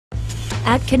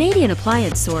At Canadian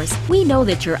Appliance Source, we know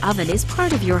that your oven is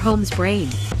part of your home's brain.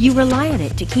 You rely on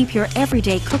it to keep your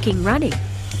everyday cooking running.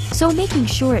 So making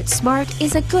sure it's smart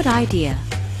is a good idea.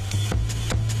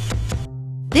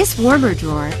 This warmer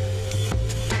drawer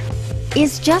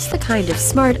is just the kind of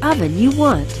smart oven you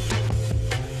want.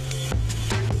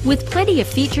 With plenty of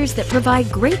features that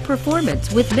provide great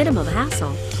performance with minimum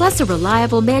hassle, plus a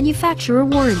reliable manufacturer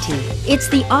warranty, it's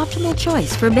the optimal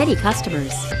choice for many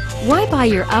customers. Why buy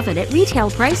your oven at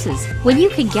retail prices when you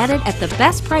can get it at the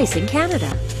best price in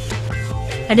Canada?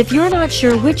 And if you're not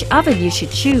sure which oven you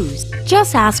should choose,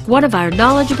 just ask one of our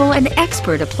knowledgeable and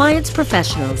expert appliance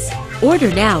professionals. Order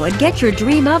now and get your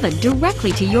dream oven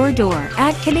directly to your door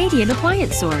at Canadian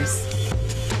Appliance Source.